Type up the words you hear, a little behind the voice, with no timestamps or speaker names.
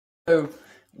So,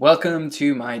 welcome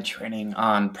to my training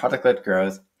on product-led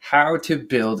growth, how to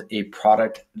build a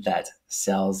product that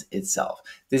sells itself.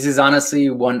 This is honestly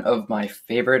one of my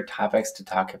favorite topics to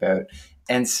talk about.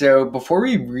 And so before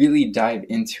we really dive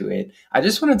into it, I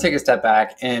just want to take a step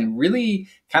back and really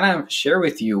kind of share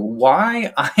with you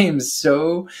why I am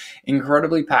so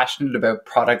incredibly passionate about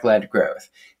product-led growth.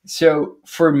 So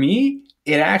for me,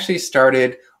 it actually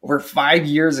started over 5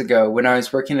 years ago when I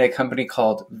was working at a company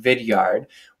called Vidyard,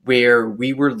 where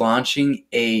we were launching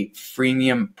a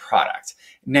freemium product.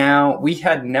 Now, we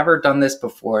had never done this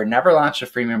before, never launched a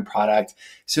freemium product.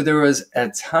 So there was a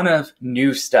ton of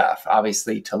new stuff,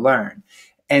 obviously, to learn.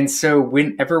 And so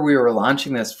whenever we were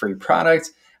launching this free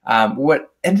product,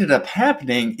 what ended up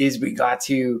happening is we got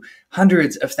to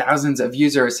hundreds of thousands of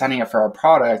users signing up for our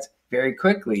product very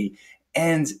quickly.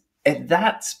 And at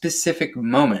that specific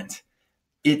moment,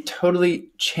 it totally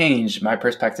changed my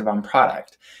perspective on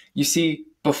product. You see,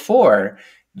 before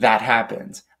that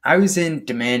happened, I was in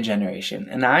demand generation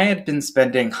and I had been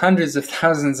spending hundreds of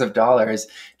thousands of dollars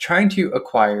trying to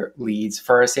acquire leads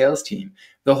for our sales team.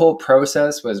 The whole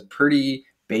process was pretty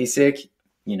basic,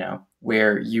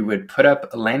 where you would put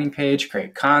up a landing page,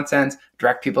 create content,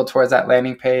 direct people towards that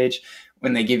landing page.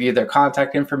 When they give you their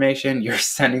contact information, you're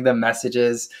sending them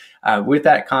messages with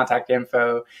that contact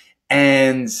info.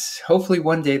 And hopefully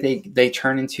one day they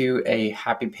turn into a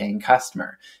happy paying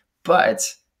customer.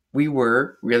 But we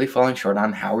were really falling short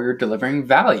on how we were delivering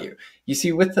value. You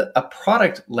see, with a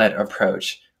product-led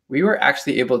approach, we were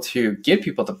actually able to give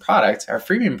people the product, our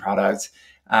freemium product,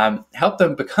 help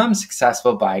them become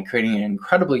successful by creating an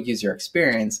incredible user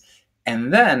experience.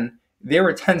 And then they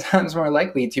were 10 times more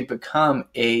likely to become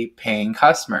a paying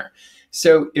customer.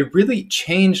 So it really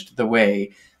changed the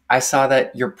way I saw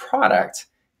that your product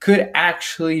could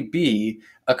actually be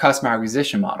a customer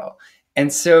acquisition model.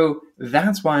 And so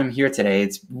that's why I'm here today.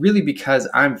 It's really because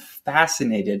I'm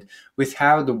fascinated with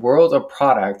how the world of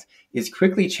product is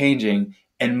quickly changing,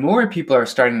 and more people are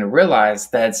starting to realize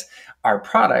that our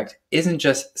product isn't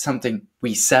just something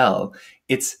we sell,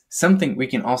 it's something we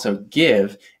can also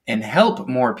give and help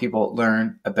more people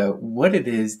learn about what it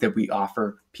is that we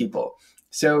offer people.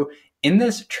 So in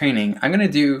this training, I'm going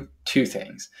to do two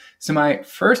things. So my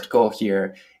first goal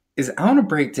here is I want to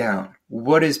break down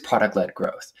what is product-led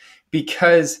growth,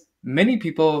 because many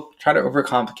people try to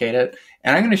overcomplicate it.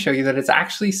 And I'm going to show you that it's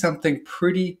actually something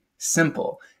pretty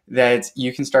simple that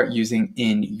you can start using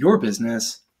in your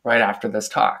business right after this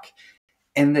talk.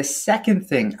 And the second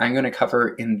thing I'm going to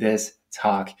cover in this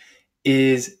talk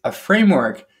is a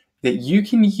framework that you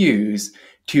can use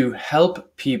to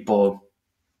help people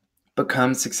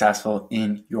become successful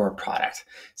in your product.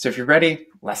 So if you're ready,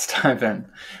 let's dive in.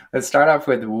 Let's start off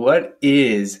with what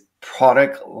is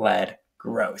product-led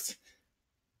growth?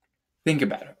 Think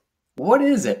about it. What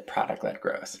is it, product-led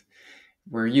growth?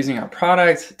 We're using our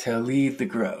product to lead the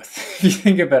growth, if you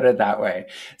think about it that way.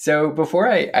 So before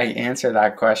I answer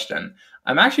that question,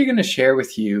 I'm actually going to share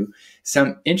with you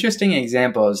some interesting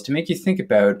examples to make you think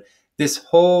about this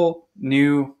whole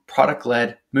new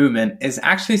product-led movement is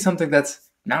actually something that's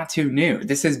not too new.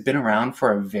 This has been around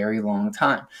for a very long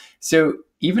time. So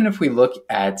even if we look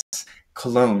at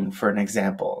cologne, for an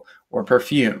example, or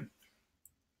perfume,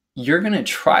 you're going to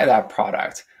try that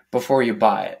product before you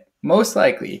buy it. Most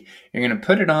likely, you're going to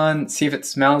put it on, see if it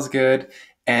smells good,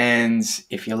 and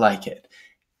if you like it.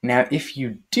 Now, if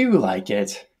you do like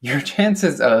it, your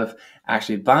chances of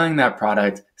actually buying that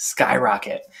product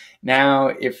skyrocket. Now,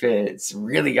 if it's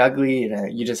really ugly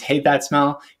and you just hate that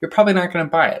smell, you're probably not going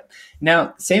to buy it.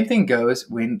 Now, same thing goes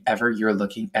whenever you're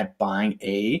looking at buying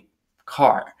a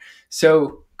car.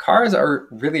 So cars are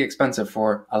really expensive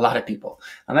for a lot of people.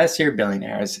 Unless you're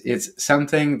billionaires, it's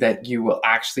something that you will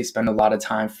actually spend a lot of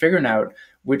time figuring out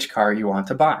which car you want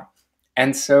to buy.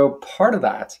 And so part of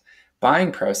that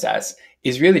buying process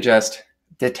is really just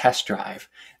the test drive.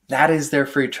 That is their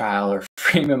free trial or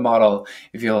freemium model,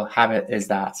 if you'll have it as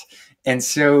that. And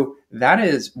so that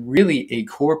is really a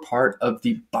core part of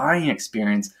the buying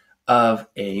experience of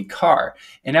a car.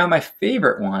 And now my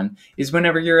favorite one is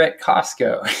whenever you're at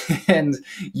Costco and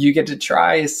you get to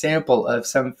try a sample of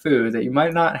some food that you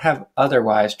might not have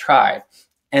otherwise tried.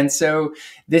 And so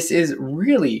this is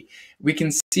really, we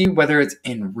can see whether it's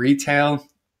in retail,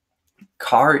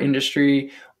 car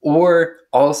industry, or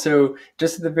also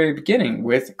just at the very beginning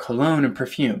with cologne and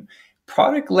perfume.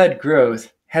 Product-led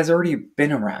growth has already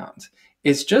been around.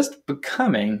 It's just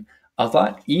becoming a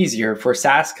lot easier for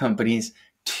SaaS companies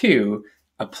to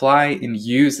apply and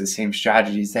use the same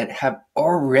strategies that have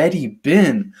already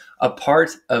been a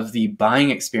part of the buying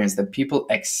experience that people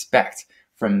expect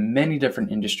from many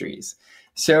different industries.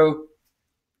 So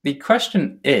the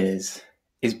question is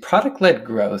product-led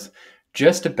growth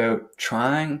just about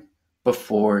trying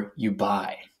before you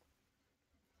buy?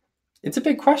 It's a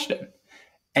big question.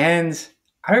 And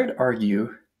I would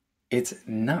argue it's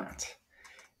not.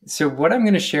 So what I'm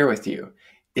going to share with you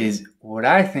is what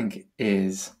I think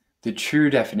is the true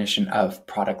definition of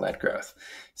product-led growth.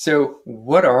 So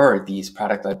what are these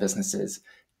product-led businesses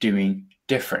doing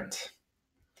different?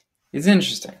 It's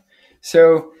interesting.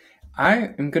 So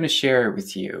I am going to share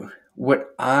with you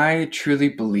what I truly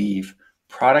believe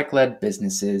product-led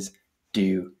businesses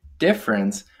do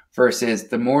different versus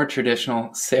the more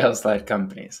traditional sales-led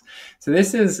companies. So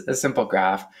this is a simple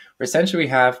graph where essentially we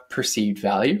have perceived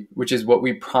value, which is what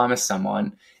we promise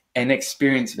someone, and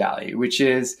experience value, which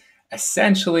is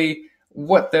essentially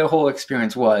what the whole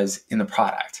experience was in the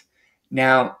product.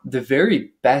 Now, the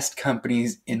very best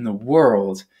companies in the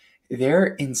world,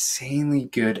 they're insanely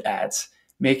good at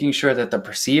making sure that the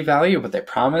perceived value of what they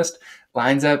promised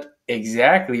lines up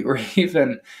exactly or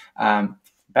even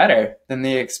better than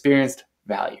the experienced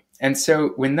value. And so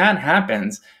when that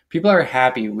happens, people are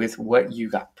happy with what you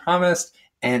got promised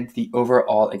and the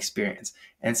overall experience.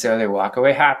 And so they walk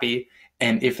away happy.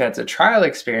 And if that's a trial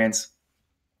experience,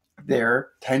 they're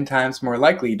 10 times more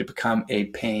likely to become a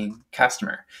paying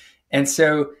customer. And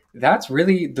so that's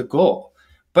really the goal.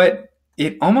 But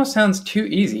it almost sounds too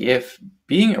easy if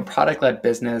being a product-led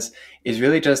business is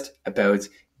really just about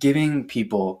giving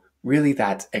people really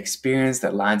that experience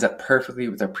that lines up perfectly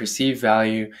with their perceived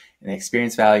value, and the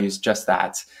experience value is just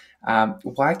that.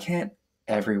 Why can't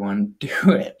everyone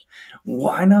do it?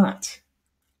 Why not?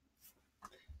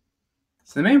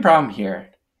 So the main problem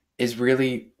here is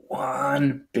really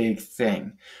one big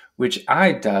thing, which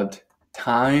I dubbed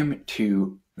time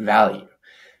to value.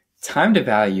 Time to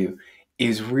value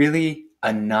is really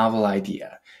a novel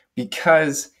idea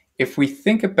because if we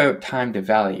think about time to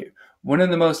value, one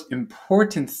of the most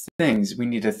important things we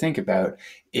need to think about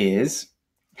is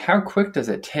how quick does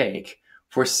it take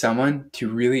for someone to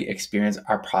really experience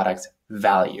our product's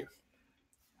value?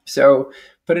 So,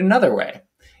 put another way,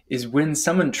 is when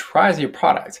someone tries your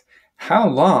product, how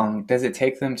long does it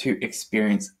take them to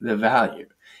experience the value?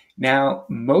 Now,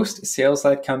 most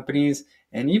sales-led companies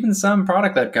and even some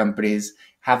product-led companies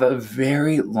have a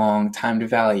very long time to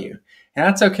value. And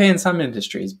that's okay in some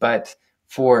industries, but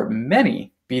for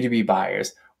many B2B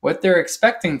buyers, what they're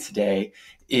expecting today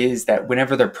is that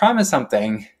whenever they're promised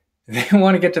something, they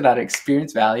want to get to that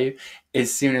experience value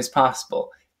as soon as possible.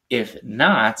 If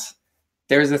not,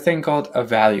 there's a thing called a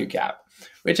value gap,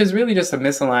 which is really just a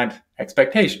misaligned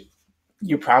expectation.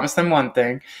 You promise them one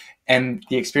thing, and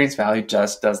the experience value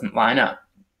just doesn't line up.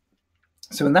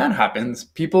 So when that happens,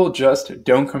 people just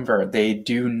don't convert. They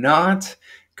do not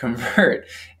convert.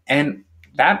 And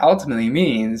that ultimately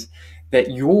means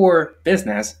that your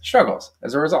business struggles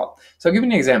as a result. So I'll give you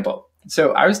an example.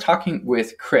 So I was talking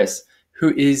with Chris,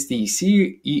 who is the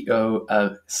CEO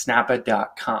of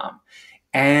Snappa.com.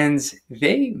 And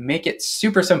they make it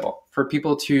super simple for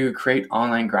people to create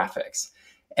online graphics.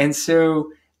 And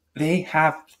so they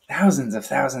have thousands of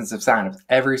signups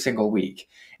every single week.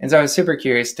 And so I was super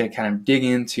curious to kind of dig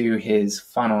into his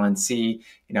funnel and see,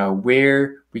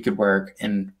 where we could work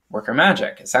and work our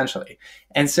magic, essentially.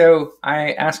 And so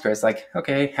I asked Chris,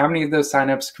 okay, how many of those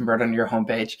signups convert on your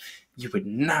homepage? You would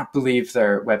not believe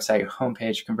their website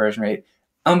homepage conversion rate.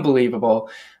 Unbelievable.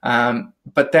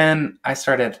 But then I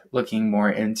started looking more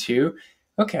into,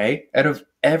 okay, out of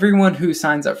everyone who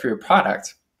signs up for your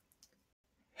product,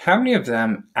 how many of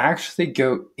them actually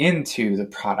go into the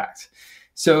product?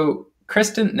 So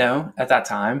Chris didn't know at that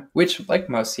time, which like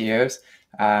most CEOs,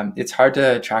 it's hard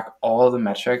to track all the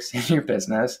metrics in your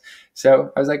business.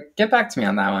 So I was like, get back to me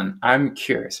on that one. I'm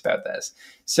curious about this.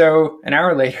 So an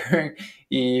hour later,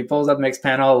 he pulls up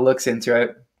Mixpanel, looks into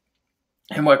it.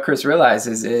 And what Chris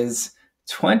realizes is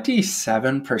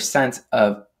 27%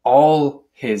 of all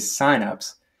his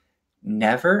signups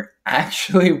never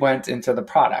actually went into the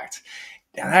product.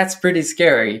 Now that's pretty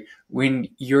scary when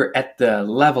you're at the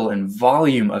level and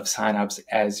volume of signups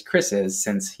as Chris is,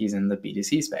 since he's in the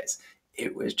B2C space.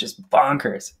 It was just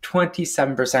bonkers.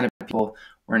 27% of people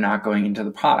were not going into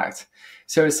the product.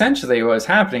 So essentially what was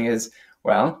happening is,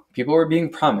 people were being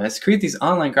promised, create these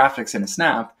online graphics in a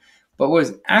snap, but what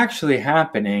was actually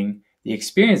happening, the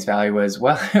experience value was,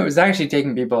 it was actually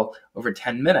taking people over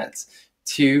 10 minutes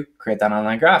to create that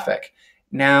online graphic.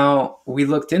 Now, we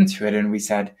looked into it and we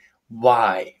said,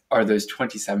 why are those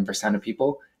 27% of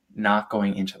people not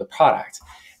going into the product?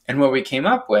 And what we came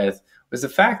up with was the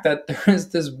fact that there is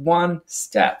this one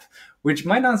step, which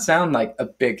might not sound like a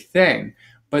big thing,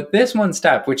 but this one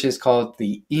step, which is called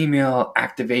the email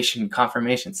activation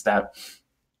confirmation step,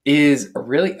 is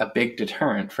really a big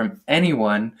deterrent from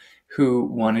anyone who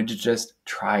wanted to just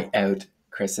try out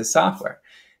Chris's software.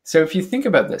 So if you think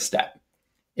about this step,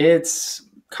 it's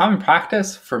common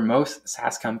practice for most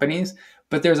SaaS companies,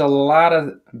 but there's a lot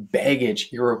of baggage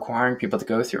you're requiring people to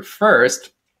go through.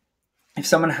 First, if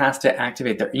someone has to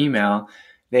activate their email,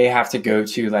 they have to go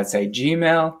to, let's say,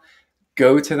 Gmail,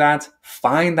 go to that,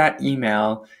 find that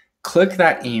email, click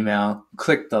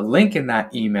the link in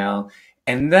that email,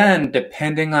 and then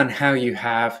depending on how you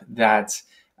have that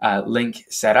link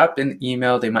set up in the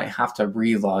email, they might have to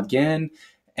re-log in.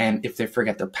 And if they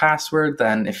forget their password,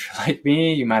 then if you're like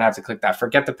me, you might have to click that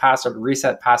forget the password,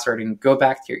 reset password, and go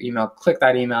back to your email, click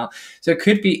that email. So it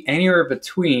could be anywhere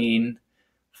between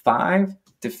 5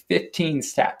 to 15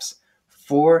 steps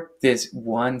for this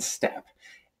one step.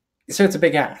 So it's a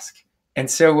big ask.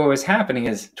 And so what was happening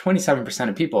is 27%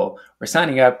 of people were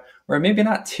signing up, were maybe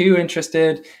not too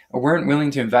interested, or weren't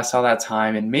willing to invest all that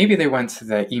time. And maybe they went to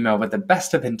the email with the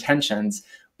best of intentions,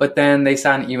 but then they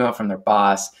saw an email from their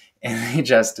boss and they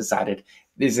just decided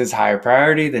this is higher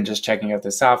priority than just checking out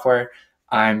the software.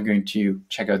 I'm going to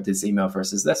check out this email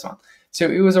versus this one. So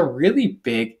it was a really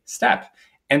big step.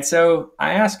 And so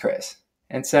I asked Chris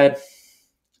and said,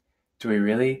 do we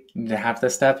really need to have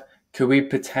this step? Could we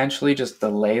potentially just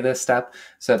delay this step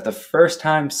so that the first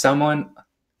time someone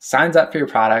signs up for your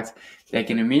product, they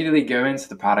can immediately go into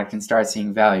the product and start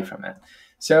seeing value from it?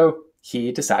 So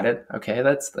he decided, okay,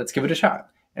 let's give it a shot.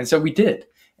 And so we did.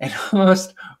 And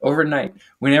almost overnight,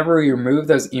 whenever we removed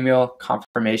those email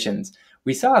confirmations,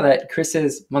 we saw that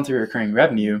Chris's monthly recurring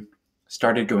revenue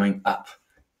started going up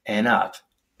and up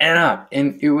and up.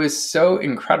 And it was so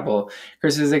incredible.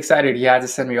 Chris was excited. He had to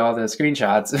send me all the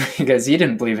screenshots because he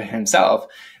didn't believe it himself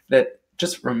that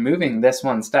just removing this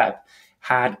one step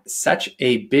had such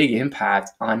a big impact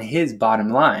on his bottom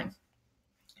line.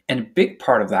 And a big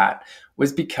part of that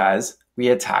was because we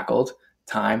had tackled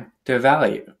time to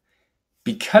value.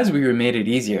 Because we made it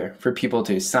easier for people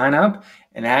to sign up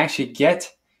and actually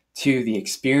get to the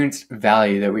experienced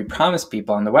value that we promised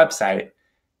people on the website,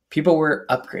 people were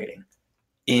upgrading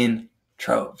in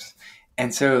troves.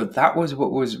 And so that was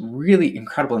what was really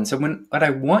incredible. And so what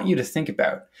I want you to think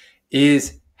about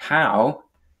is, how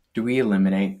do we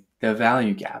eliminate the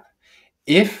value gap?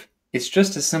 If it's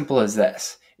just as simple as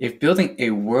this, if building a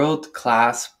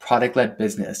world-class product-led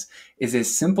business is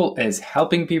as simple as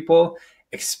helping people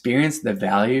experience the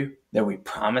value that we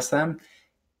promise them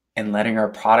and letting our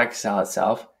product sell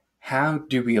itself, how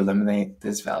do we eliminate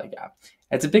this value gap?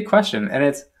 It's a big question, and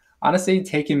it's honestly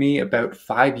taken me about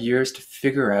 5 years to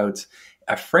figure out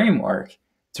a framework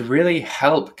to really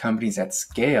help companies at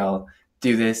scale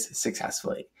do this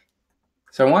successfully.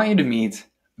 So I want you to meet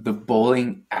the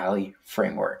bowling alley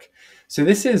framework. So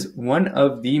this is one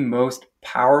of the most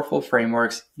powerful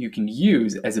frameworks you can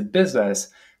use as a business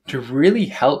to really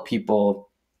help people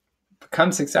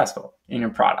become successful in your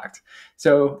product.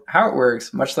 So how it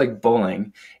works, much like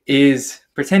bowling, is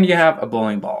pretend you have a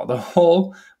bowling ball. The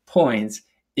whole point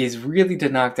is really to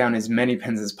knock down as many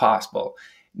pins as possible.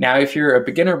 Now, if you're a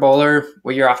beginner bowler,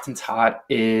 what you're often taught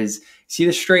is see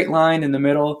the straight line in the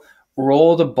middle,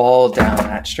 roll the ball down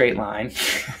that straight line.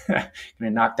 I'm going to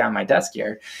knock down my desk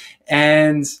here.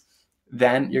 And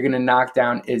then you're going to knock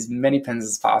down as many pins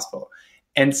as possible.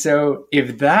 And so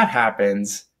if that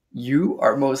happens, you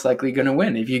are most likely going to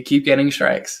win if you keep getting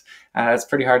strikes. That's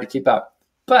pretty hard to keep up.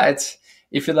 But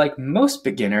if you're like most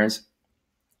beginners,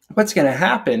 what's going to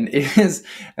happen is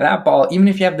that ball, even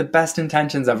if you have the best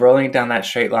intentions of rolling it down that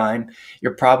straight line,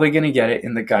 you're probably going to get it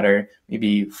in the gutter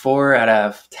maybe 4 out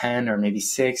of 10 or maybe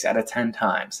 6 out of 10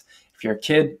 times. If you're a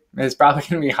kid, it's probably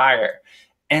going to be higher.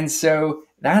 And so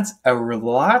that's a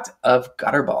lot of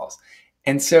gutter balls.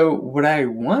 And so what I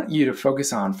want you to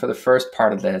focus on for the first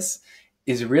part of this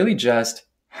is really just,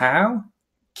 how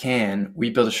can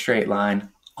we build a straight line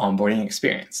onboarding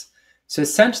experience? So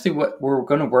essentially what we're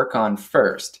going to work on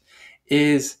first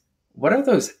is, what are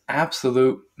those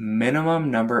absolute minimum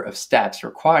number of steps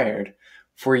required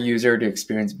for a user to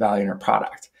experience value in our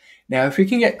product? Now, if we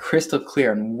can get crystal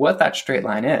clear on what that straight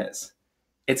line is,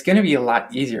 it's going to be a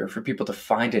lot easier for people to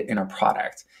find it in our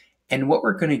product. And what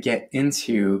we're going to get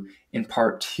into in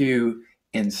part 2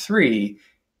 and 3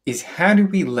 is, how do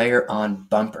we layer on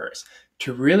bumpers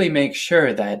to really make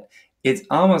sure that it's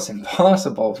almost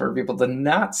impossible for people to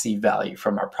not see value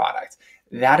from our product.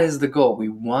 That is the goal. We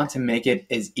want to make it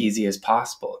as easy as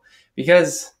possible,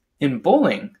 because in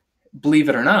bowling, believe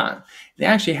it or not, they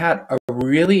actually had a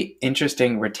really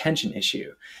interesting retention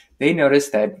issue. They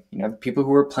noticed that, people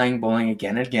who were playing bowling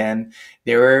again and again,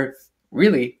 they were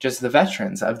really just the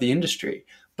veterans of the industry,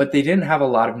 but they didn't have a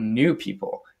lot of new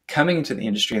people coming into the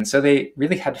industry. And so they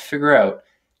really had to figure out,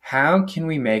 how can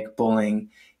we make bowling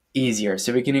easier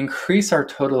so we can increase our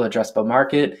total addressable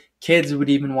market? Kids would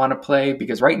even want to play,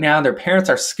 because right now their parents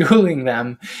are schooling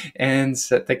them, and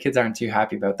so the kids aren't too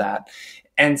happy about that.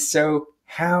 And so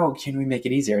how can we make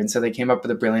it easier? And so they came up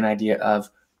with a brilliant idea of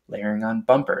layering on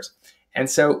bumpers. And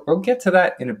so we'll get to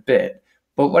that in a bit.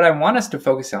 But what I want us to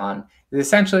focus on is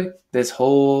essentially this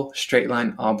whole straight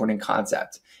line onboarding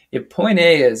concept. If point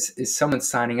A is someone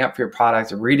signing up for your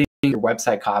product, reading your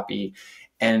website copy,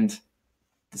 and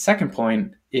the second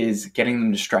point is getting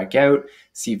them to strike out,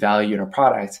 see value in a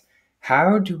product,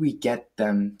 how do we get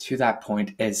them to that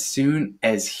point as soon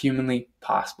as humanly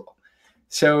possible?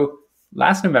 So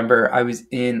last November, I was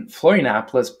in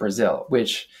Florianópolis, Brazil,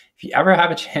 which if you ever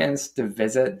have a chance to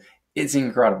visit, it's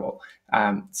incredible.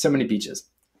 So many beaches.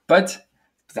 But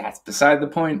that's beside the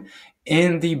point.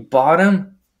 In the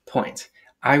bottom point,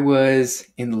 I was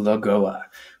in Lagoa,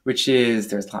 which is,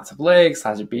 there's lots of lakes,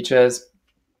 lots of beaches.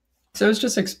 So I was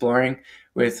just exploring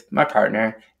with my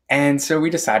partner. And so we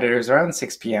decided, it was around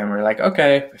 6 p.m. We're like,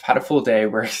 okay, we've had a full day.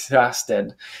 We're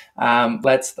exhausted.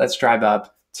 Let's drive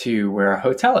up to where our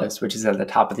hotel is, which is at the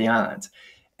top of the island.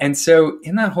 And so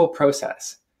in that whole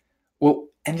process, what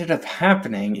ended up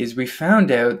happening is we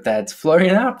found out that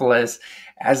Florianópolis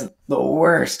has the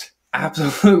worst,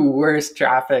 absolute worst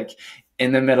traffic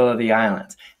in the middle of the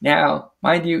island. Now,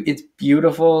 mind you, it's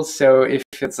beautiful. So if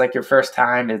it's like your first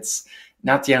time, it's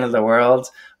not the end of the world,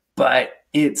 but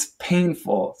it's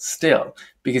painful still,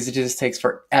 because it just takes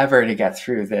forever to get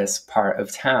through this part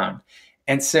of town.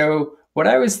 And so what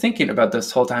I was thinking about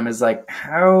this whole time is like,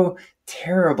 how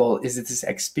terrible is this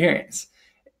experience?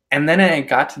 And then I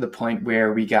got to the point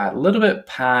where we got a little bit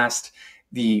past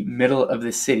the middle of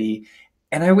the city,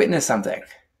 and I witnessed something.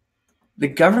 The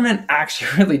government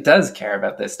actually really does care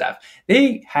about this stuff.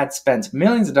 They had spent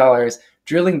millions of dollars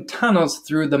drilling tunnels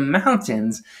through the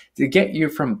mountains to get you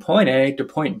from point A to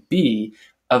point B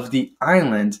of the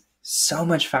island so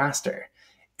much faster.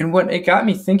 And what it got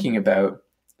me thinking about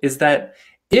is that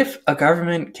if a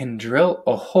government can drill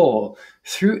a hole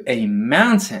through a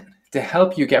mountain to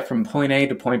help you get from point A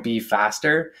to point B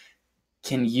faster,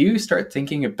 can you start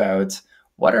thinking about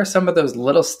what are some of those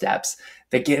little steps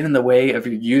that get in the way of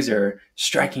your user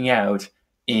striking out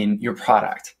in your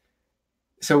product?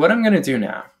 So what I'm going to do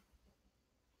now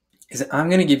is I'm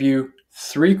going to give you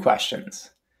 3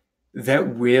 questions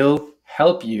that will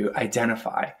help you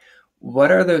identify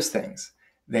what are those things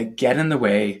that get in the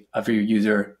way of your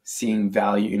user seeing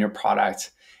value in your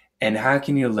product, and how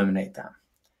can you eliminate them?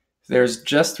 There's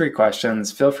just 3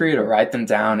 questions. Feel free to write them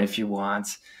down if you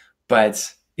want,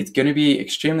 but it's going to be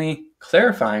extremely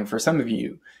clarifying for some of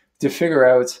you to figure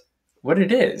out what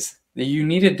it is that you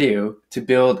need to do to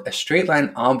build a straight line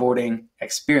onboarding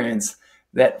experience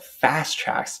that fast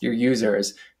tracks your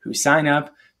users who sign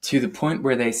up to the point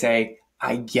where they say,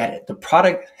 I get it. The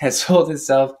product has sold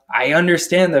itself. I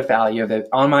understand the value of it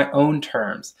on my own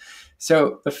terms.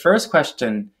 So the first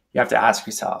question you have to ask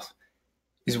yourself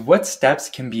is, what steps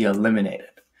can be eliminated?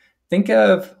 Think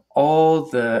of all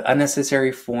the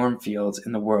unnecessary form fields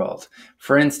in the world.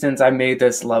 For instance, I made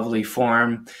this lovely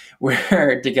form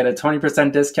where to get a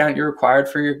 20% discount, you're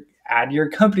required add your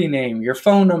company name, your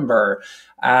phone number,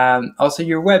 also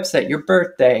your website, your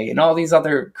birthday, and all these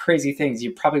other crazy things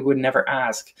you probably would never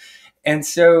ask. And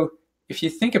so if you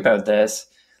think about this,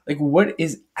 like, what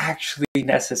is actually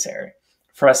necessary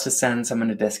for us to send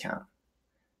someone a discount?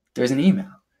 There's an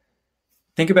email.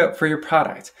 Think about for your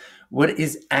product, what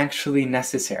is actually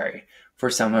necessary for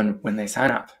someone when they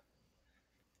sign up?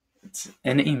 It's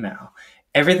an email.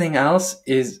 Everything else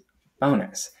is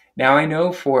bonus. Now, I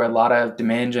know for a lot of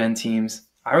demand gen teams,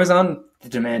 I was on the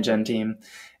demand gen team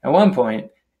at one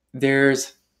point,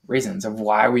 there's reasons of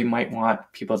why we might want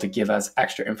people to give us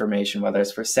extra information, whether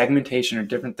it's for segmentation or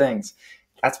different things.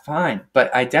 That's fine,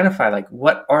 but identify like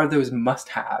what are those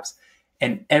must-haves,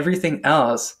 and everything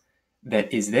else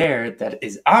that is there that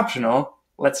is optional,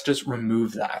 let's just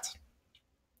remove that.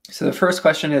 So the first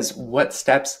question is, what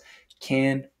steps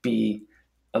can be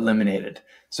eliminated?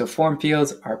 So form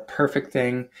fields are a perfect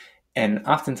thing, and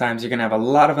oftentimes you're going to have a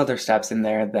lot of other steps in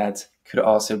there that could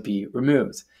also be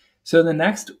removed. So the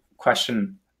next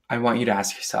question I want you to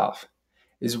ask yourself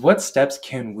is, what steps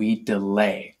can we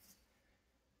delay?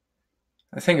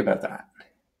 Now think about that.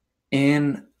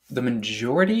 In the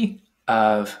majority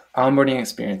of onboarding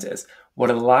experiences, what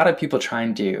a lot of people try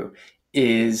and do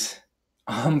is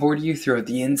onboard you through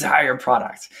the entire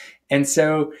product. And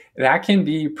so that can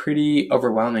be pretty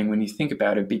overwhelming when you think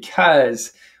about it,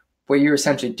 because what you're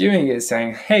essentially doing is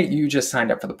saying, hey, you just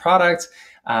signed up for the product.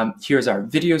 Here's our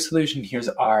video solution. Here's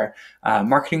our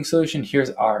marketing solution.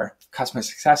 Here's our customer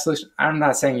success solution. I'm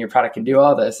not saying your product can do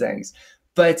all those things,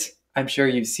 but I'm sure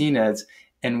you've seen it.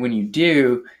 And when you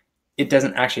do, it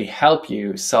doesn't actually help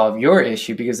you solve your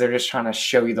issue because they're just trying to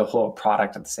show you the whole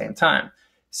product at the same time.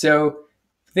 So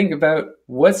think about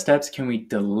what steps can we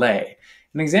delay.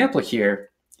 An example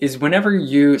here is whenever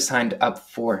you signed up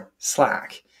for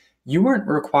Slack, you weren't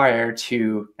required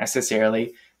to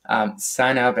necessarily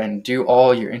sign up and do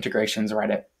all your integrations right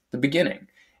at the beginning.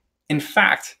 In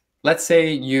fact, let's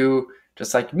say you,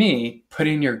 just like me, put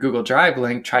in your Google Drive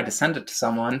link, tried to send it to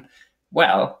someone.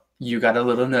 Well, you got a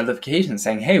little notification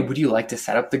saying, hey, would you like to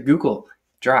set up the Google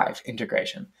Drive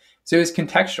integration? So it was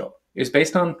contextual. It was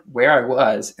based on where I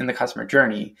was in the customer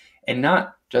journey and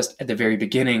not just at the very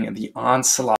beginning of the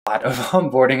onslaught of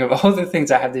onboarding of all the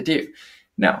things I had to do.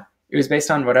 No, it was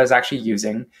based on what I was actually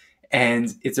using.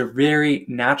 And it's a very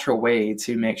natural way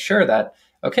to make sure that,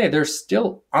 okay, they're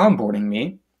still onboarding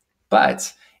me,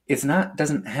 but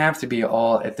doesn't have to be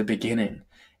all at the beginning.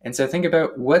 And so think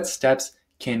about what steps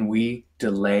can we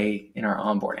delay in our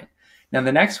onboarding. Now,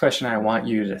 the next question I want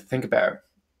you to think about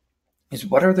is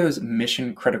what are those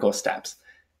mission critical steps?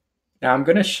 Now, I'm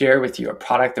going to share with you a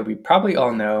product that we probably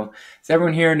all know. Does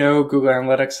everyone here know Google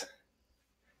Analytics?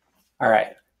 All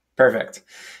right, perfect.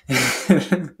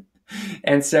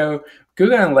 And so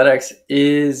Google Analytics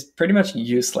is pretty much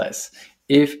useless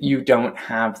if you don't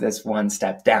have this one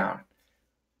step down,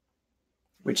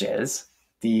 which is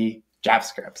the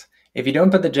JavaScript. If you don't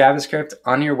put the JavaScript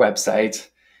on your website,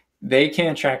 they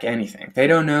can't track anything. They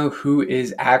don't know who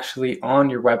is actually on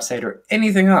your website or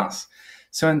anything else.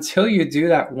 So until you do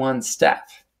that one step,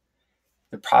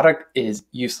 the product is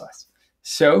useless.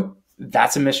 So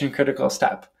that's a mission critical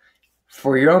step.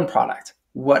 For your own product,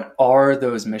 what are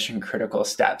those mission critical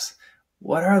steps?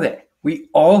 What are they? We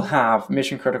all have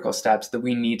mission critical steps that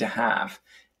we need to have.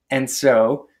 And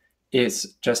so it's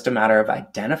just a matter of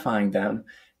identifying them.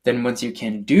 Then once you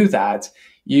can do that,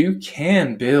 you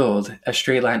can build a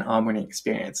straight line onboarding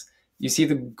experience. You see,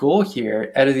 the goal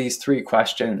here out of these 3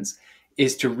 questions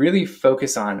is to really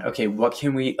focus on, okay, what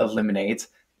can we eliminate?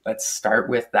 Let's start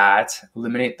with that,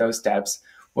 eliminate those steps.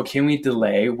 What can we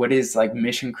delay? What is like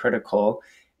mission critical?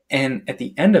 And at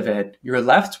the end of it, you're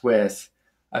left with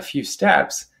a few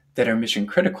steps that are mission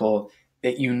critical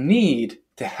that you need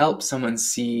to help someone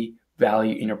see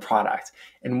value in your product.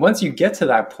 And once you get to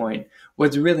that point,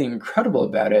 what's really incredible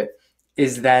about it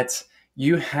is that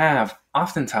you have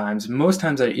oftentimes, most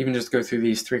times I even just go through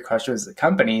these 3 questions at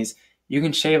companies, you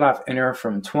can shave off anywhere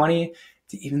from 20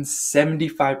 to even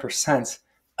 75%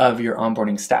 of your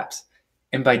onboarding steps.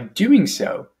 And by doing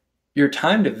so, your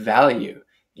time to value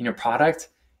in your product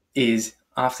is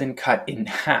often cut in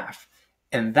half.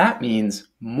 And that means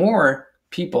more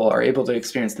people are able to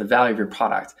experience the value of your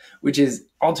product, which is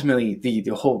ultimately the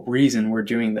whole reason we're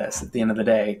doing this at the end of the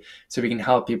day, so we can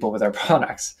help people with our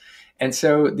products. And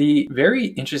so the very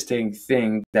interesting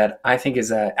thing that I think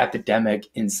is an epidemic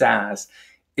in SaaS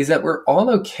is that we're all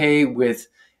okay with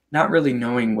not really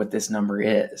knowing what this number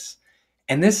is.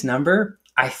 And this number,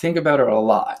 I think about it a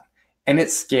lot, and it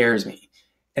scares me.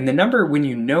 And the number, when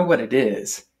you know what it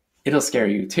is, it'll scare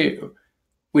you too,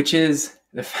 which is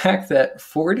the fact that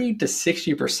 40 to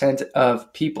 60%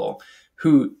 of people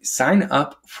who sign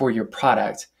up for your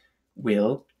product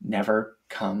will never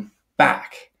come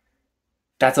back.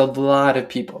 That's a lot of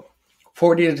people.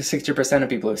 40 to 60% of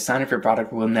people who sign up for your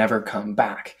product will never come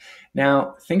back.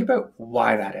 Now, think about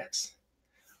why that is.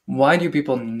 Why do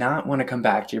people not want to come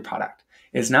back to your product?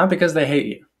 It's not because they hate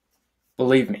you.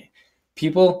 Believe me,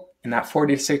 people in that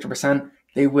 40 to 60%,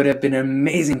 they would have been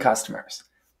amazing customers,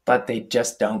 but they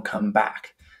just don't come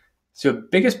back. So the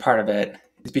biggest part of it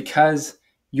is because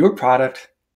your product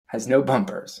has no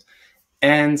bumpers.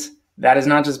 And that is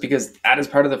not just because that is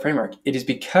part of the framework. It is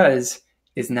because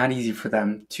it's not easy for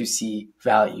them to see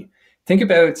value. Think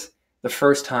about the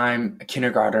first time a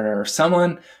kindergartner or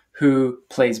someone who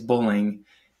plays bowling,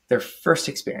 their first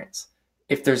experience.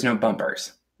 If there's no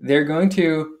bumpers, they're going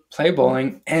to play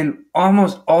bowling and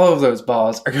almost all of those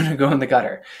balls are going to go in the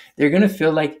gutter. They're going to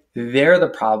feel like they're the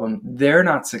problem. They're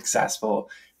not successful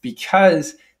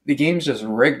because the game's just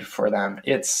rigged for them.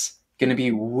 It's going to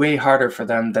be way harder for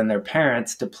them than their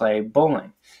parents to play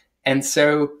bowling. And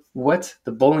so what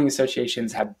the bowling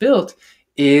associations have built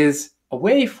is a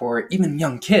way for even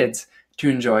young kids to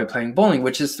enjoy playing bowling,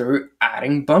 which is through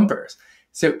adding bumpers.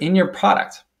 So in your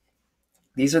product,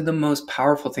 these are the most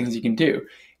powerful things you can do,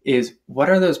 is what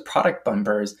are those product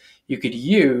bumpers you could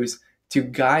use to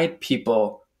guide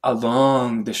people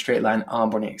along the straight line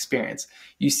onboarding experience.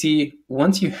 You see,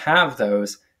 once you have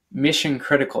those mission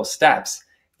critical steps,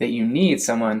 that you need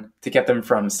someone to get them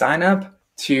from sign up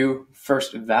to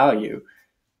first value.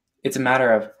 It's a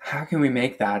matter of how can we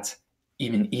make that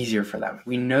even easier for them?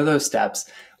 We know those steps.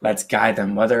 Let's guide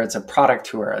them, whether it's a product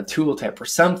tour, a tool tip, or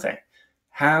something.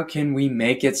 How can we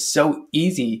make it so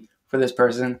easy for this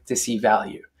person to see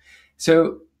value?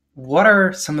 So what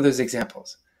are some of those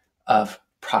examples of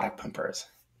product bumpers?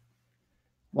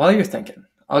 While you're thinking,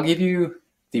 I'll give you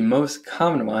the most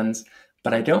common ones,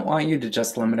 but I don't want you to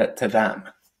just limit it to them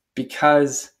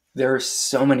because there are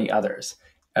so many others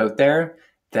out there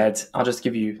that I'll just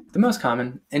give you the most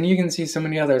common, and you can see so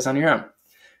many others on your own.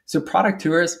 So product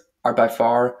tours are by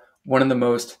far one of the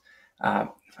most, of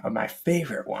my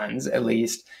favorite ones at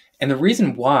least. And the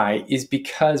reason why is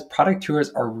because product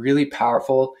tours are really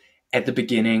powerful at the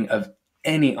beginning of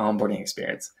any onboarding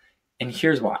experience. And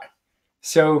here's why.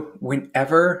 So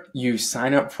whenever you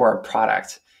sign up for a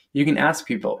product, you can ask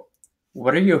people,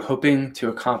 what are you hoping to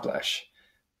accomplish?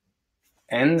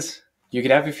 And you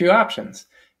could have a few options.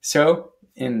 So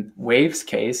in Wave's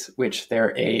case, which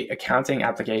they're a accounting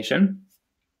application,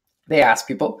 they ask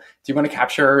people, do you want to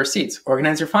capture receipts,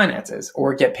 organize your finances,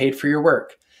 or get paid for your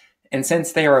work? And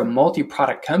since they are a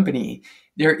multi-product company,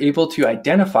 they're able to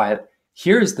identify,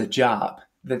 here's the job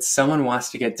that someone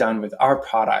wants to get done with our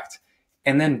product.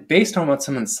 And then based on what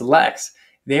someone selects,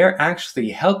 they're actually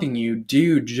helping you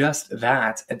do just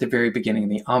that at the very beginning of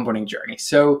the onboarding journey.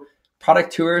 So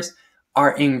product tours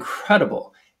are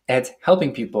incredible at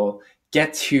helping people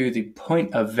get to the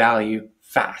point of value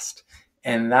fast.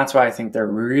 And that's why I think they're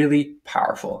really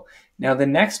powerful. Now, the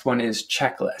next one is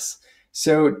checklists.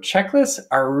 So checklists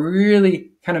are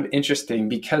really kind of interesting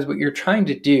because what you're trying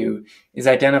to do is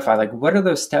identify, like, what are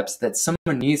those steps that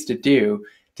someone needs to do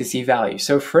to see value?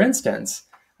 So for instance,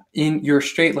 in your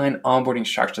straight line onboarding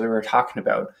structure that we were talking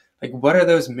about, like, what are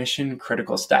those mission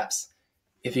critical steps?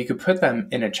 If you could put them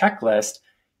in a checklist,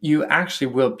 you actually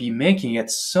will be making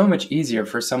it so much easier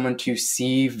for someone to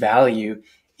see value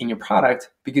in your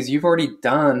product because you've already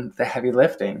done the heavy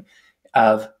lifting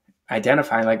of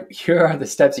identifying, like, here are the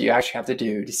steps that you actually have to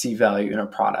do to see value in a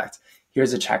product.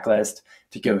 Here's a checklist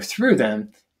to go through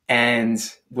them, and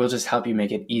we'll just help you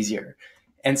make it easier.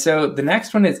 And so the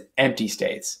next one is empty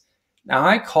states. Now,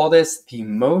 I call this the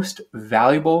most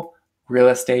valuable real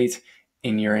estate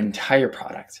in your entire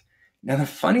product. Now, the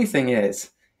funny thing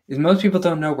is most people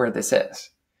don't know where this is.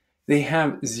 They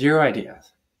have zero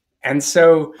ideas. And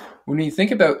so when you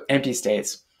think about empty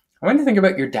states, I want you to think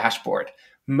about your dashboard.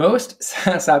 Most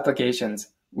SaaS applications,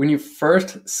 when you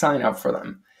first sign up for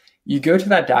them, you go to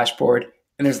that dashboard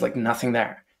and there's like nothing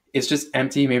there. It's just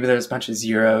empty. Maybe there's a bunch of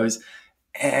zeros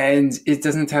and it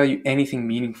doesn't tell you anything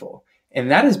meaningful.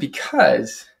 And that is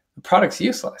because the product's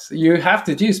useless. You have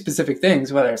to do specific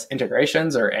things, whether it's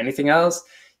integrations or anything else,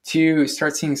 to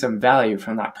start seeing some value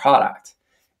from that product.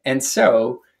 And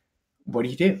so what do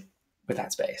you do with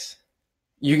that space?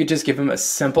 You could just give them a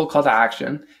simple call to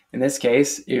action. In this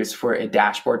case, it was for a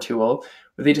dashboard tool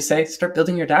where they just say, start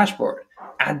building your dashboard,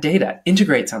 add data,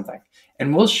 integrate something,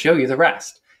 and we'll show you the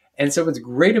rest. And so what's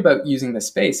great about using this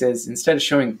space is instead of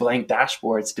showing blank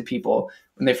dashboards to people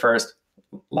when they first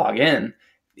log in,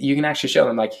 you can actually show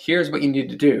them, like, here's what you need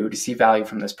to do to see value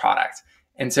from this product.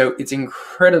 And so it's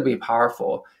incredibly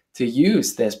powerful to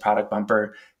use this product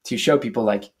bumper to show people,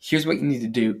 like, here's what you need to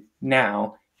do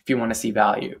now if you want to see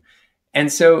value.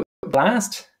 And so the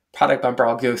last product bumper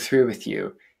I'll go through with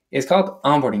you is called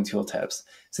onboarding tooltips.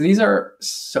 So these are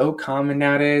so common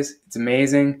nowadays. It's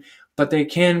amazing, but they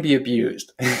can be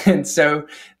abused. And so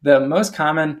the most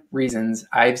common reasons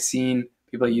I've seen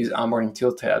people use onboarding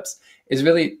tooltips is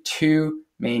really two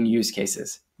main use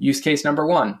cases. Use case number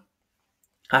one,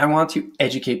 I want to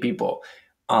educate people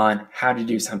on how to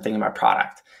do something in my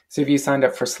product. So if you signed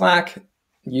up for Slack,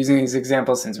 using these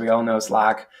examples, since we all know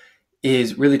Slack,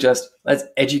 is really just, let's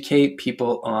educate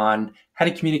people on how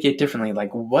to communicate differently.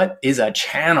 Like, what is a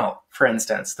channel, for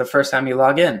instance, the first time you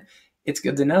log in? It's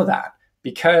good to know that,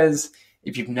 because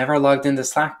if you've never logged into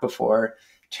Slack before,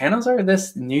 channels are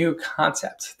this new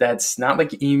concept that's not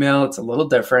like email, it's a little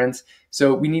different.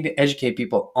 So we need to educate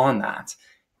people on that.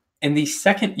 And the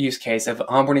second use case of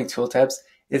onboarding tooltips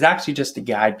is actually just to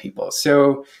guide people.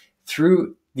 So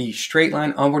through the straight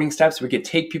line onboarding steps, we could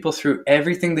take people through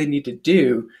everything they need to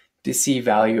do to see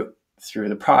value through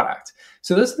the product.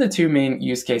 So those are the two main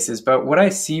use cases. But what I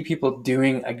see people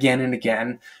doing again and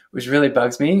again, which really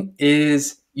bugs me,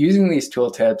 is using these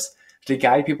tooltips to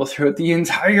guide people through the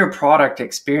entire product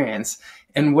experience.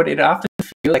 And what it often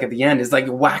feels like at the end is like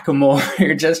whack-a-mole.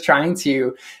 You're just trying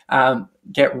to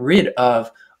get rid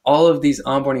of all of these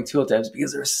onboarding tooltips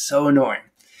because they're so annoying.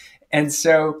 And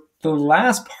so the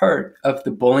last part of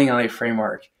the bowling alley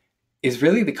framework is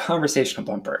really the conversational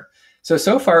bumper.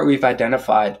 So far we've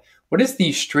identified what is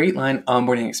the straight line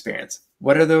onboarding experience?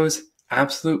 What are those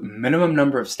absolute minimum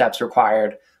number of steps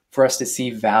required for us to see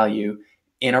value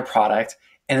in our product?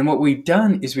 And then what we've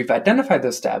done is we've identified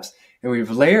those steps and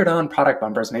we've layered on product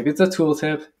bumpers. Maybe it's a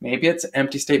tooltip, maybe it's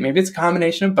empty state, maybe it's a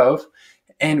combination of both.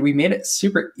 And we made it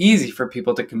super easy for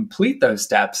people to complete those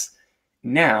steps.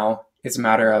 Now it's a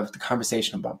matter of the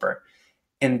conversational bumper.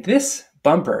 And this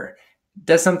bumper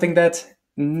does something that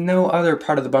no other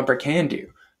part of the bumper can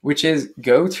do, which is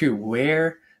go to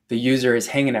where the user is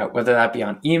hanging out, whether that be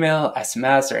on email,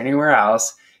 SMS, or anywhere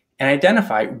else, and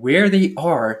identify where they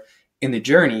are in the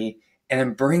journey and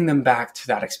then bring them back to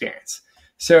that experience.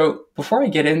 So before I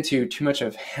get into too much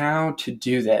of how to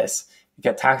do this,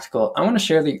 get tactical, I want to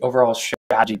share the overall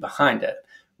strategy behind it,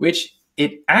 which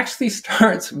it actually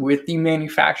starts with the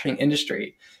manufacturing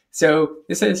industry. So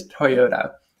this is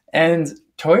Toyota, and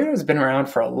Toyota has been around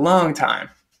for a long time.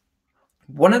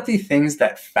 One of the things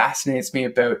that fascinates me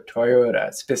about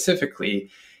Toyota specifically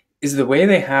is the way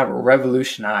they have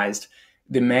revolutionized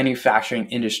the manufacturing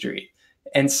industry.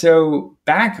 And so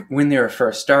back when they were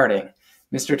first starting,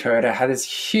 Mr. Toyota had this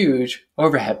huge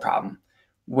overhead problem.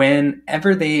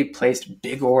 Whenever they placed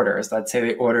big orders, let's say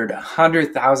they ordered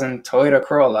 100,000 Toyota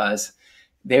Corollas,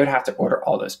 they would have to order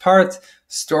all those parts,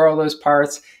 store all those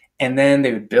parts, and then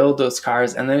they would build those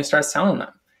cars and then they start selling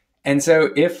them. And so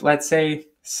if, let's say,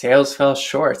 sales fell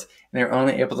short and they're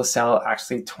only able to sell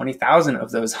actually 20,000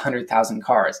 of those 100,000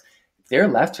 cars, they're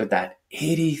left with that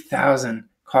 80,000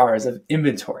 cars of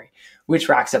inventory, which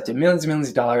racks up to millions and millions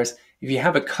of dollars. If you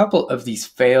have a couple of these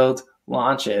failed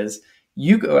launches,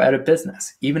 you go out of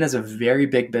business, even as a very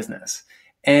big business.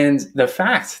 And the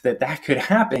fact that that could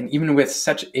happen, even with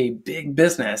such a big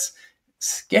business,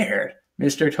 scared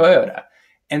Mr. Toyota.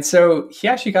 And so he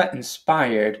actually got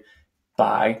inspired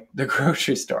by the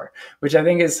grocery store, which I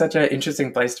think is such an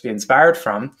interesting place to be inspired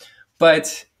from.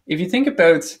 But if you think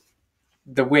about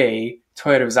the way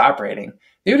Toyota was operating,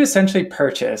 they would essentially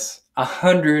purchase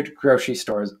 100 grocery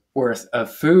stores worth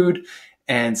of food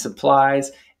and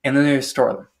supplies, and then they would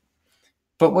store them.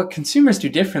 But what consumers do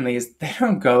differently is they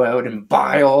don't go out and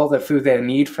buy all the food they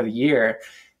need for the year.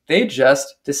 They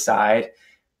just decide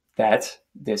that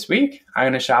this week I'm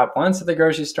going to shop once at the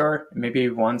grocery store, maybe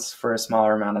once for a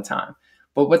smaller amount of time.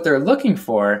 But what they're looking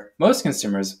for, most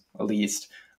consumers at least,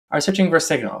 are searching for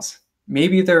signals.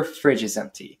 Maybe their fridge is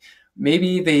empty.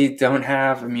 Maybe they don't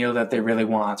have a meal that they really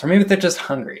want, or maybe they're just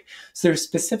hungry. So there's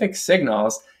specific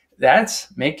signals that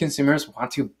make consumers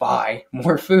want to buy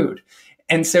more food.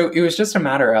 And so it was just a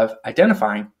matter of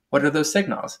identifying what are those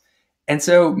signals. And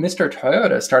so Mr.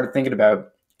 Toyota started thinking about,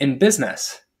 in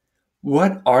business,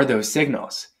 what are those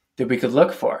signals that we could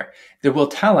look for that will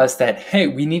tell us that, hey,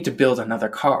 we need to build another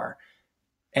car.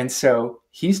 And so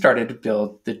he started to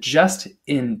build the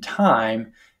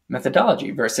just-in-time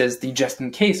methodology versus the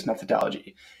just-in-case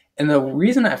methodology. And the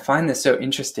reason I find this so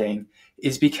interesting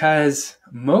is because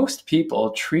most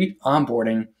people treat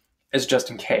onboarding as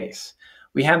just in case.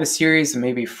 We have a series of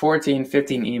maybe 14,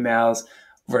 15 emails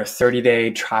over a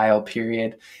 30-day trial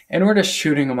period, and we're just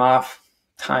shooting them off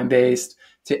time-based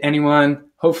to anyone.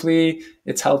 Hopefully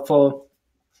it's helpful.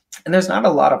 And there's not a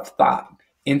lot of thought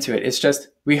into it. It's just,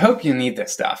 we hope you need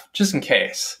this stuff just in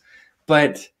case.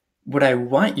 But what I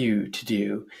want you to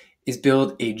do is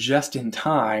build a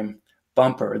just-in-time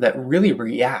bumper that really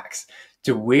reacts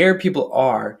to where people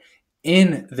are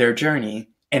in their journey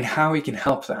and how we can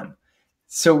help them.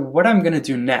 So what I'm going to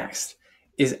do next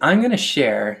is I'm going to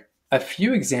share a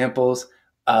few examples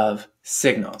of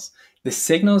signals. The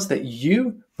signals that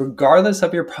you, regardless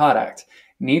of your product,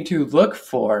 need to look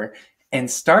for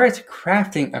and start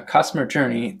crafting a customer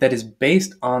journey that is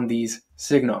based on these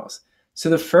signals. So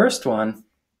the first one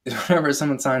is whenever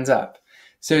someone signs up.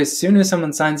 So as soon as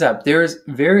someone signs up, there's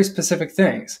very specific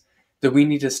things that we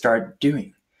need to start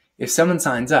doing. If someone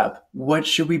signs up, what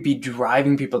should we be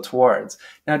driving people towards?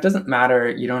 Now, it doesn't matter.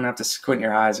 You don't have to squint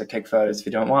your eyes or take photos if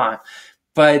you don't want.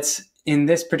 But in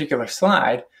this particular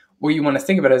slide, what you want to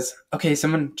think about is, okay,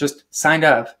 someone just signed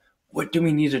up. What do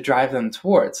we need to drive them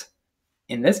towards?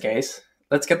 In this case,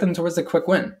 let's get them towards a quick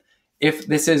win. If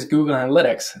this is Google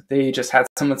Analytics, they just had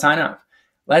someone sign up.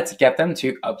 Let's get them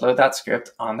to upload that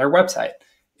script on their website.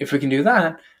 If we can do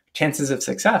that, chances of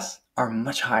success are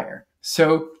much higher.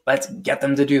 So let's get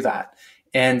them to do that.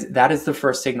 And that is the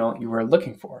first signal you are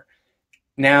looking for.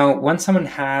 Now, once someone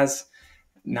has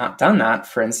not done that,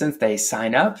 for instance, they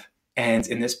sign up, and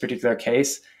in this particular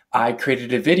case, I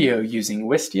created a video using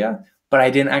Wistia, but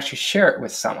I didn't actually share it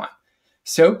with someone.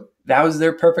 So that was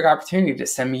their perfect opportunity to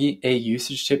send me a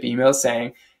usage tip email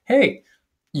saying, hey,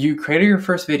 You created your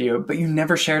first video, but you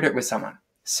never shared it with someone.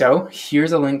 So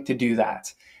here's a link to do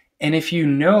that. And if you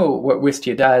know what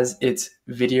Wistia does, it's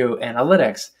video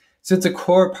analytics. So it's a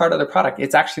core part of the product.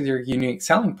 It's actually their unique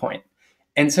selling point.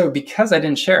 And so because I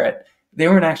didn't share it, they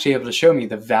weren't actually able to show me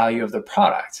the value of the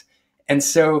product. And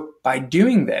so by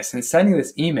doing this and sending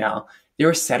this email, they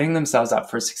were setting themselves up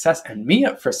for success and me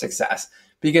up for success,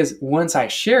 because once I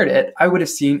shared it, I would have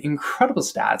seen incredible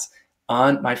stats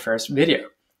on my first video.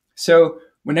 So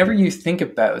whenever you think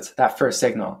about that first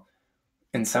signal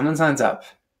and someone signs up,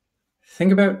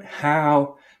 think about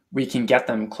how we can get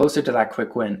them closer to that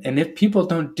quick win. And if people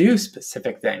don't do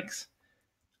specific things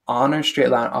on our straight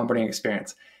line onboarding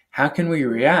experience, how can we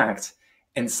react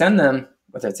and send them,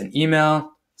 whether it's an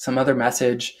email, some other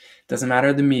message, doesn't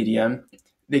matter the medium,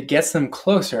 that gets them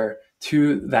closer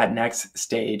to that next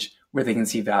stage where they can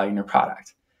see value in your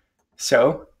product.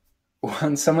 So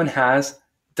once someone has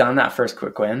done that first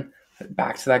quick win,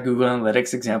 back to that Google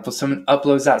Analytics example, someone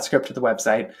uploads that script to the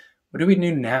website, what do we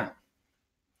do now?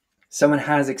 Someone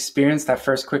has experienced that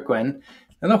first quick win,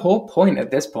 and the whole point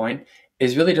at this point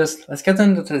is really just, let's get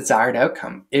them to the desired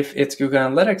outcome. If it's Google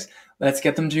Analytics, let's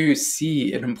get them to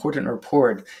see an important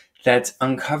report that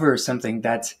uncovers something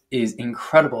that is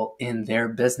incredible in their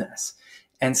business.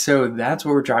 And so that's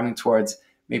what we're driving towards.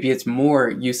 Maybe it's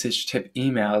more usage tip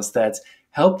emails that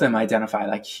help them identify,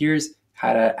 like, here's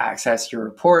how to access your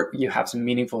report. You have some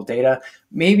meaningful data.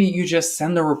 Maybe you just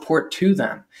send the report to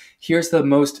them. Here's the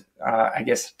most,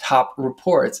 top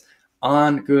reports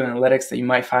on Google Analytics that you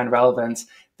might find relevant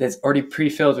that's already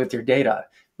pre-filled with your data,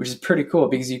 which is pretty cool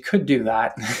because you could do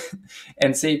that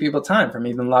and save people time from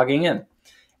even logging in.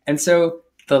 And so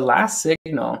the last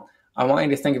signal I want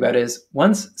you to think about is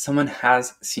once someone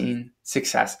has seen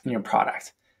success in your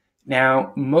product.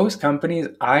 Now, most companies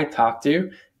I talk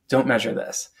to don't measure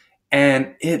this.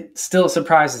 And it still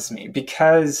surprises me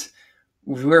because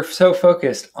we're so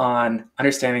focused on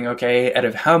understanding, okay, out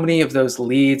of how many of those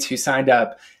leads who signed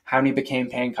up, how many became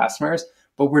paying customers,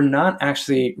 but we're not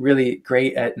actually really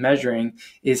great at measuring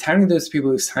is how many of those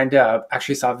people who signed up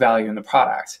actually saw value in the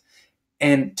product.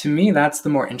 And to me, that's the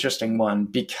more interesting one,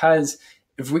 because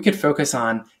if we could focus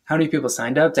on how many people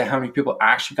signed up to how many people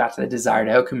actually got to the desired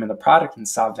outcome in the product and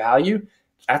saw value,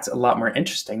 that's a lot more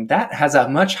interesting. That has a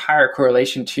much higher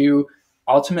correlation to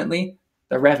ultimately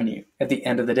the revenue at the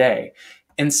end of the day.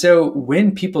 And so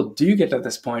when people do get to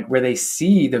this point where they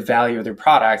see the value of their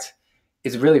product,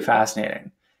 it's really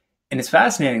fascinating. And it's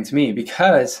fascinating to me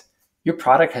because your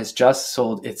product has just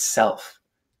sold itself.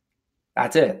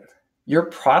 That's it. Your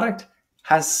product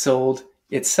has sold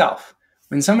itself.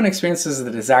 When someone experiences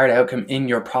the desired outcome in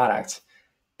your product,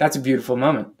 that's a beautiful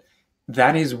moment.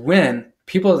 That is when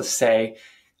people say,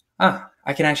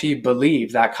 I can actually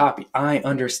believe that copy. I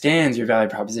understand your value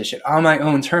proposition on my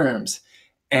own terms.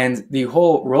 And the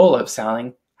whole role of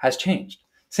selling has changed.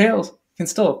 Sales can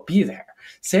still be there.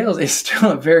 Sales is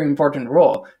still a very important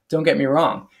role. Don't get me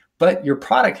wrong. But your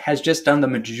product has just done the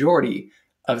majority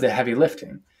of the heavy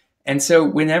lifting. And so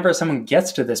whenever someone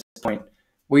gets to this point,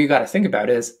 what you got to think about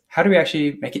is, how do we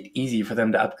actually make it easy for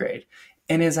them to upgrade?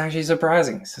 And it's actually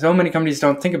surprising. So many companies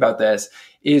don't think about this,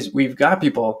 is we've got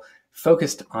people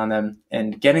focused on them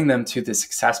and getting them to the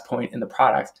success point in the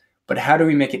product. But how do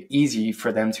we make it easy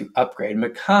for them to upgrade and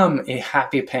become a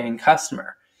happy paying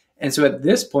customer? And so at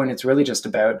this point, it's really just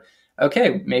about,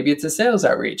 okay, maybe it's a sales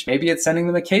outreach. Maybe it's sending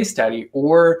them a case study,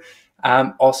 or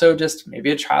also just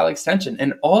maybe a trial extension.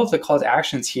 And all of the call to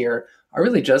actions here are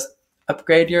really just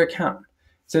upgrade your account.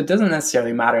 So it doesn't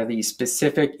necessarily matter the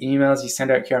specific emails you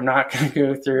send out here. I'm not going to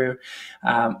go through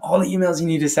all the emails you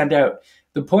need to send out.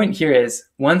 The point here is,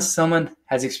 once someone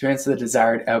has experienced the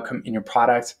desired outcome in your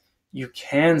product, you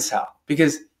can sell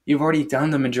because you've already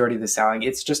done the majority of the selling.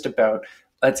 It's just about,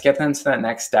 let's get them to that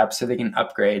next step so they can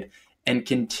upgrade and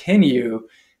continue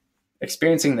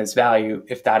experiencing this value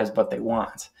if that is what they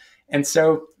want. And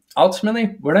so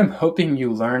ultimately, what I'm hoping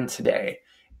you learn today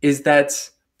is that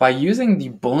by using the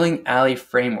bowling alley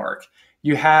framework,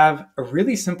 you have a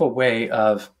really simple way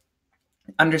of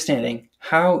understanding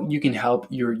how you can help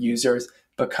your users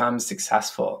become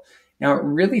successful. Now, it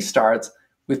really starts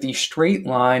with the straight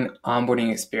line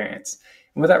onboarding experience.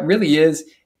 And what that really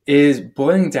is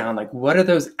boiling down, like, what are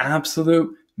those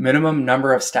absolute minimum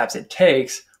number of steps it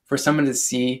takes for someone to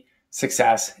see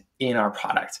success in our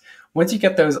product. Once you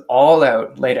get those all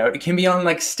laid out, it can be on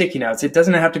like sticky notes. It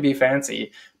doesn't have to be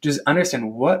fancy. Just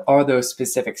understand what are those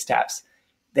specific steps.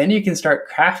 Then you can start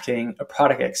crafting a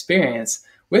product experience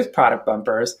with product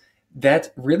bumpers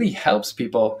that really helps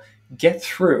people get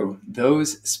through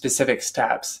those specific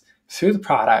steps through the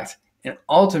product and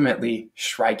ultimately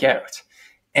strike out.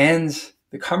 And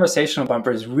The conversational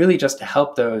bumper is really just to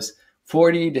help those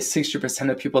 40 to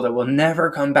 60% of people that will never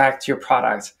come back to your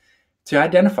product to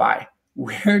identify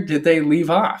where did they leave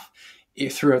off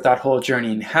throughout that whole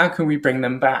journey and how can we bring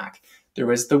them back. There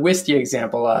was the Wisty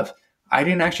example of, I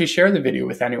didn't actually share the video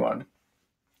with anyone.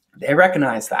 They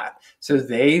recognize that. So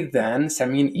they then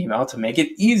send me an email to make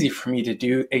it easy for me to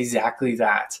do exactly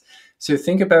that. So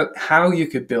think about how you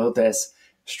could build this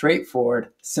straightforward,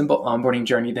 simple onboarding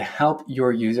journey to help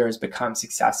your users become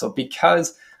successful,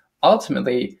 because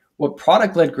ultimately what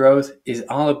product-led growth is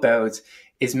all about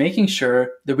is making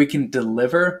sure that we can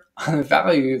deliver on the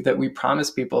value that we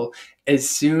promise people as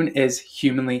soon as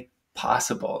humanly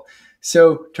possible.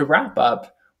 So to wrap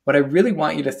up, what I really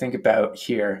want you to think about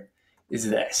here is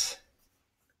this.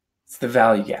 It's the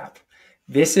value gap.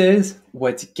 This is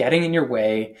what's getting in your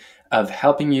way of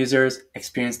helping users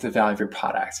experience the value of your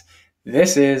product.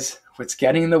 This is what's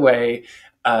getting in the way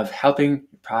of helping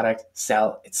your product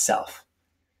sell itself.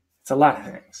 It's a lot of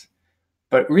things,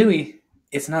 but really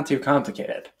it's not too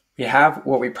complicated. We have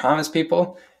what we promise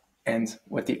people and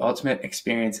what the ultimate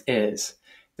experience is.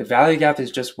 The value gap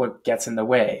is just what gets in the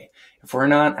way. If we're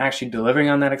not actually delivering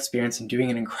on that experience and doing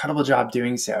an incredible job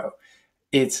doing so,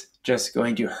 it's just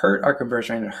going to hurt our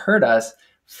conversion rate and hurt us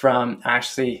from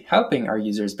actually helping our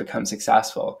users become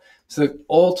successful. So the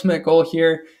ultimate goal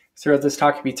here throughout this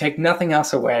talk, if you take nothing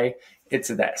else away, it's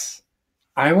this.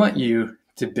 I want you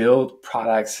to build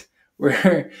products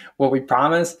where what we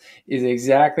promise is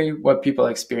exactly what people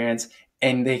experience,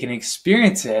 and they can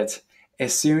experience it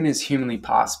as soon as humanly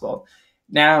possible.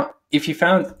 Now, if you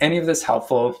found any of this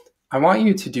helpful, I want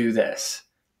you to do this.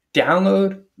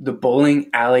 Download the Bowling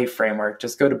Alley Framework.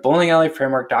 Just go to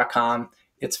bowlingalleyframework.com.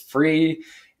 It's free,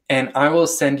 and I will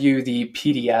send you the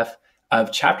PDF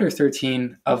of chapter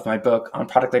 13 of my book on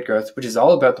product-led growth, which is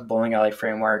all about the Bowling Alley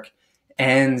Framework.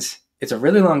 And it's a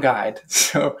really long guide,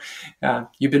 so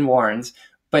you've been warned,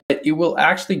 but it will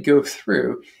actually go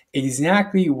through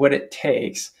exactly what it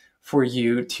takes for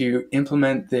you to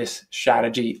implement this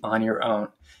strategy on your own.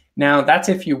 Now, that's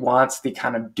if you want the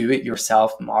kind of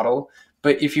do-it-yourself model,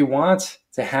 but if you want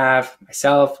to have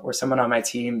myself or someone on my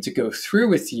team to go through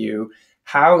with you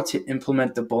how to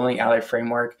implement the Bowling Alley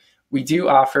Framework, we do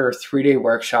offer 3-day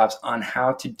workshops on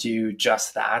how to do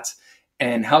just that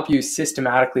and help you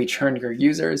systematically turn your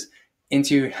users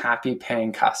into happy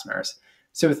paying customers.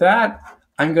 So with that,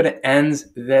 I'm going to end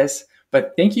this,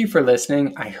 but thank you for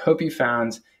listening. I hope you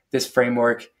found this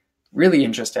framework really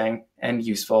interesting and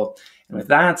useful. And with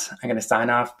that, I'm going to sign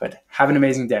off, but have an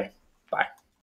amazing day.